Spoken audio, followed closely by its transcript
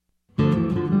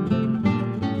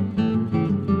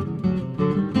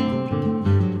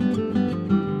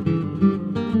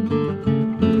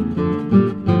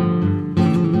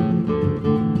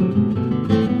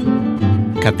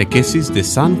Catequesis de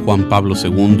San Juan Pablo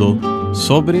II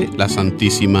sobre la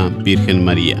Santísima Virgen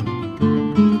María.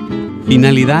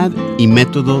 Finalidad y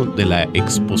método de la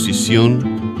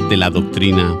exposición de la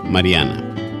doctrina mariana.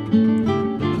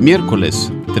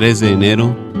 Miércoles 3 de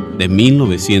enero de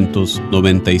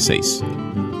 1996.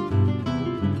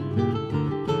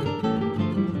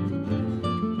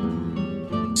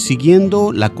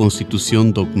 Siguiendo la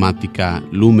Constitución dogmática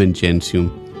Lumen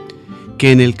Gentium,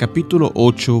 que en el capítulo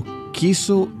 8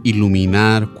 quiso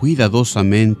iluminar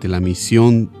cuidadosamente la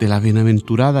misión de la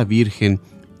bienaventurada Virgen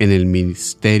en el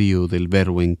misterio del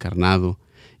Verbo encarnado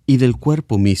y del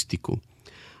cuerpo místico,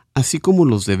 así como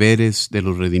los deberes de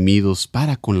los redimidos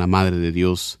para con la Madre de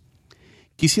Dios,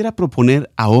 quisiera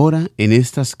proponer ahora en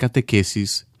estas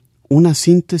catequesis una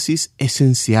síntesis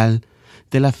esencial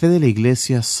de la fe de la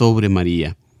Iglesia sobre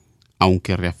María,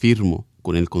 aunque reafirmo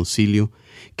con el concilio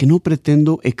que no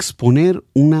pretendo exponer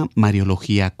una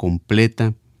mariología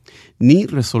completa ni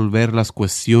resolver las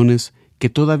cuestiones que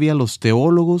todavía los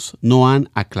teólogos no han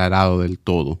aclarado del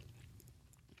todo.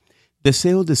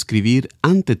 Deseo describir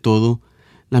ante todo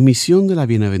la misión de la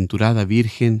bienaventurada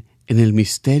Virgen en el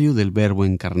misterio del Verbo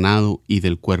encarnado y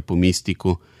del cuerpo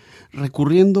místico,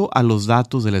 recurriendo a los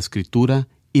datos de la Escritura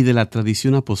y de la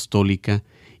tradición apostólica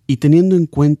y teniendo en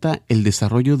cuenta el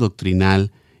desarrollo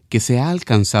doctrinal que se ha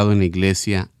alcanzado en la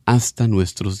Iglesia hasta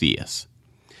nuestros días.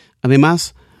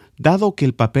 Además, dado que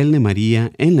el papel de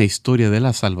María en la historia de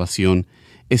la salvación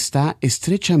está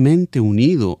estrechamente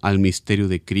unido al misterio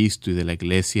de Cristo y de la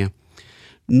Iglesia,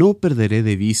 no perderé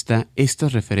de vista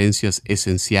estas referencias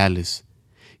esenciales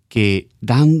que,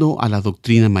 dando a la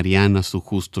doctrina mariana su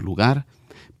justo lugar,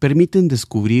 permiten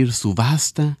descubrir su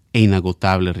vasta e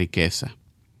inagotable riqueza.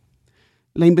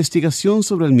 La investigación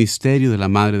sobre el misterio de la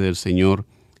Madre del Señor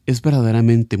es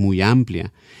verdaderamente muy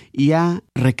amplia y ha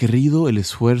requerido el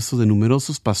esfuerzo de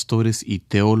numerosos pastores y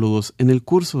teólogos en el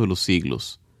curso de los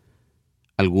siglos.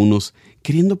 Algunos,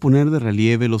 queriendo poner de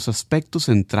relieve los aspectos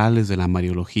centrales de la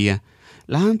mariología,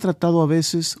 la han tratado a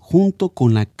veces junto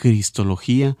con la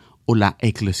cristología o la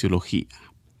eclesiología.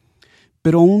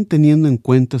 Pero aún teniendo en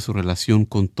cuenta su relación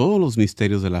con todos los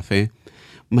misterios de la fe,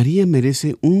 María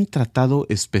merece un tratado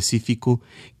específico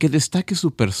que destaque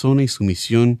su persona y su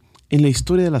misión en la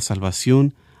historia de la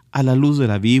salvación a la luz de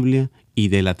la Biblia y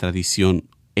de la tradición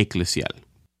eclesial.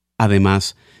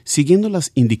 Además, siguiendo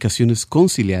las indicaciones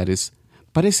conciliares,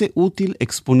 parece útil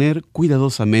exponer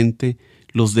cuidadosamente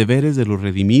los deberes de los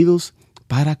redimidos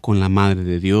para con la Madre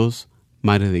de Dios,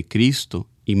 Madre de Cristo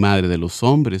y Madre de los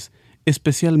hombres,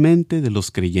 especialmente de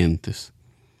los creyentes.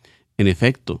 En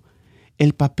efecto,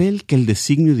 el papel que el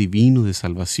designio divino de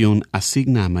salvación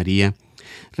asigna a María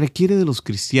requiere de los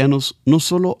cristianos no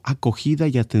solo acogida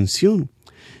y atención,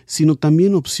 sino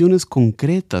también opciones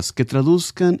concretas que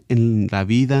traduzcan en la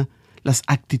vida las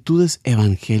actitudes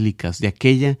evangélicas de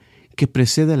aquella que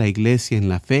precede a la Iglesia en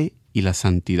la fe y la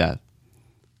santidad.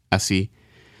 Así,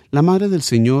 la Madre del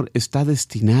Señor está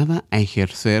destinada a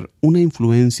ejercer una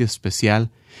influencia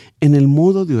especial en el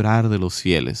modo de orar de los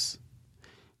fieles.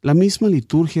 La misma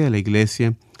liturgia de la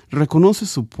Iglesia reconoce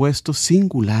su puesto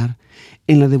singular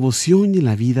en la devoción y en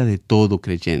la vida de todo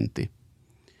creyente.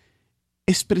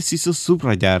 Es preciso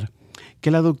subrayar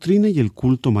que la doctrina y el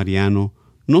culto mariano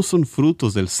no son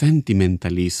frutos del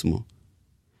sentimentalismo.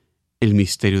 El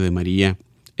misterio de María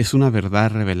es una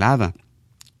verdad revelada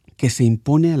que se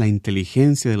impone a la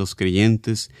inteligencia de los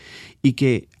creyentes y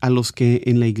que a los que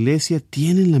en la Iglesia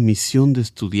tienen la misión de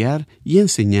estudiar y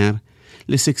enseñar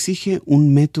les exige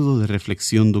un método de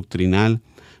reflexión doctrinal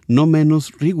no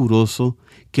menos riguroso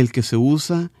que el que se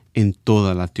usa en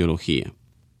toda la teología.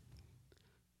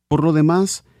 Por lo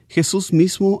demás, Jesús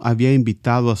mismo había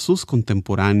invitado a sus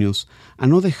contemporáneos a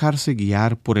no dejarse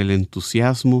guiar por el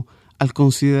entusiasmo al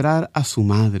considerar a su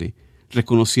madre,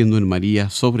 reconociendo en María,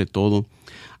 sobre todo,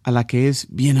 a la que es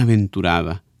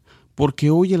bienaventurada,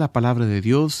 porque oye la palabra de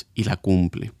Dios y la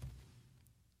cumple.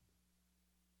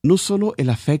 No solo el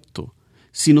afecto,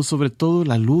 sino sobre todo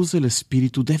la luz del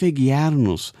Espíritu debe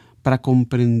guiarnos para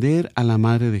comprender a la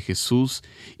Madre de Jesús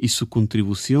y su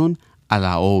contribución a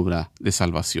la obra de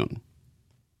salvación.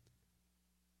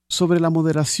 Sobre la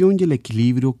moderación y el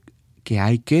equilibrio que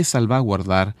hay que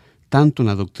salvaguardar tanto en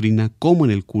la doctrina como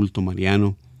en el culto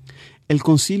mariano, el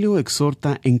concilio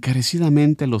exhorta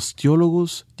encarecidamente a los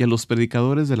teólogos y a los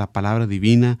predicadores de la palabra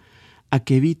divina a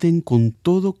que eviten con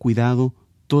todo cuidado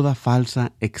toda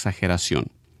falsa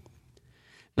exageración.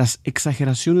 Las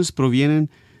exageraciones provienen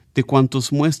de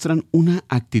cuantos muestran una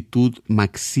actitud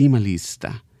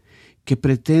maximalista que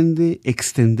pretende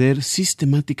extender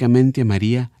sistemáticamente a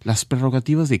María las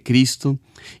prerrogativas de Cristo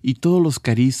y todos los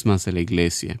carismas de la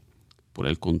Iglesia. Por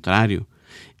el contrario,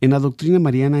 En la doctrina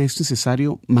mariana es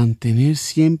necesario mantener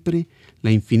siempre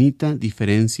la infinita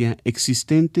diferencia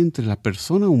existente entre la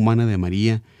persona humana de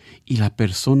María y la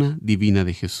persona divina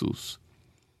de Jesús.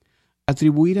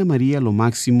 Atribuir a María lo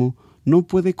máximo no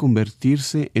puede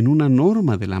convertirse en una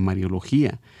norma de la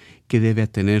mariología, que debe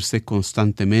atenerse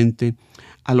constantemente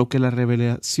a lo que la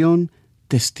revelación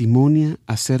testimonia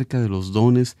acerca de los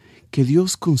dones que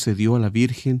Dios concedió a la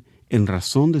Virgen en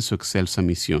razón de su excelsa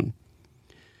misión.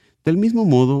 Del mismo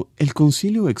modo, el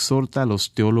concilio exhorta a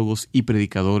los teólogos y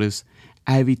predicadores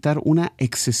a evitar una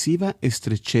excesiva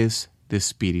estrechez de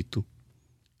espíritu,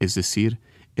 es decir,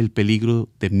 el peligro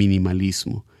de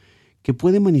minimalismo, que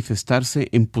puede manifestarse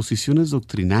en posiciones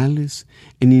doctrinales,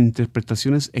 en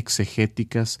interpretaciones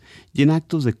exegéticas y en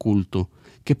actos de culto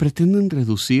que pretenden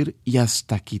reducir y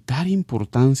hasta quitar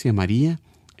importancia a María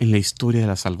en la historia de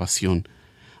la salvación,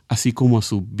 así como a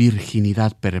su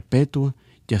virginidad perpetua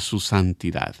y a su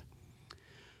santidad.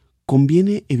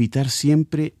 Conviene evitar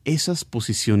siempre esas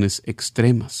posiciones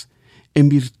extremas, en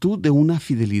virtud de una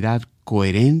fidelidad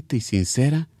coherente y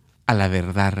sincera a la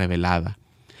verdad revelada,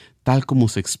 tal como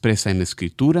se expresa en la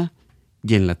Escritura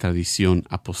y en la tradición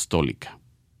apostólica.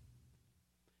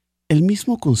 El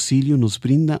mismo concilio nos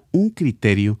brinda un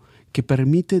criterio que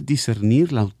permite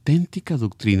discernir la auténtica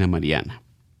doctrina mariana.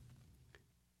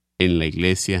 En la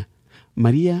Iglesia,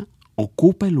 María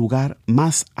ocupa el lugar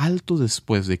más alto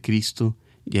después de Cristo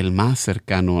y el más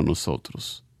cercano a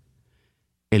nosotros.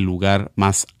 El lugar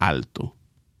más alto.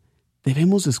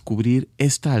 Debemos descubrir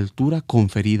esta altura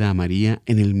conferida a María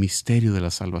en el misterio de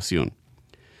la salvación.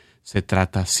 Se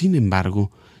trata, sin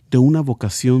embargo, de una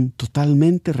vocación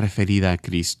totalmente referida a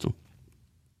Cristo.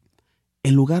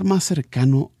 El lugar más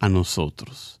cercano a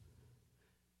nosotros.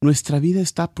 Nuestra vida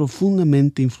está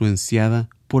profundamente influenciada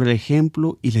por el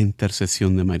ejemplo y la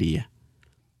intercesión de María.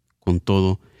 Con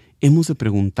todo, hemos de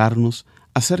preguntarnos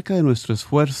acerca de nuestro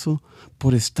esfuerzo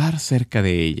por estar cerca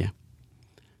de ella.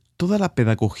 Toda la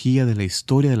pedagogía de la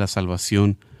historia de la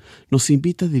salvación nos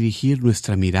invita a dirigir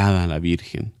nuestra mirada a la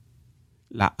Virgen.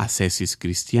 La ascesis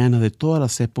cristiana de todas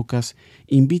las épocas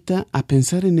invita a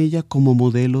pensar en ella como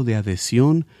modelo de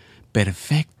adhesión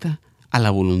perfecta a la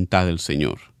voluntad del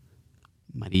Señor.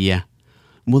 María,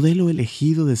 modelo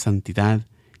elegido de santidad,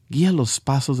 guía los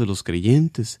pasos de los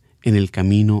creyentes en el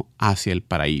camino hacia el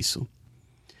paraíso.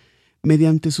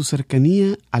 Mediante su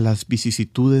cercanía a las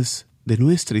vicisitudes de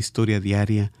nuestra historia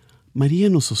diaria, María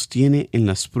nos sostiene en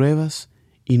las pruebas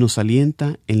y nos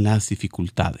alienta en las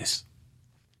dificultades,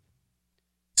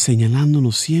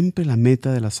 señalándonos siempre la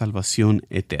meta de la salvación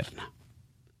eterna.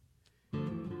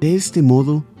 De este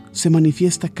modo se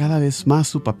manifiesta cada vez más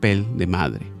su papel de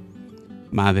madre,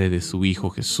 madre de su Hijo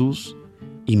Jesús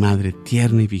y madre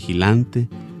tierna y vigilante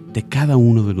de cada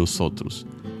uno de nosotros,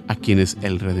 a quienes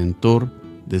el Redentor,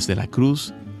 desde la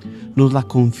cruz, nos la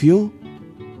confió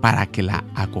para que la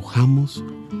acojamos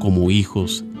como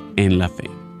hijos en la fe.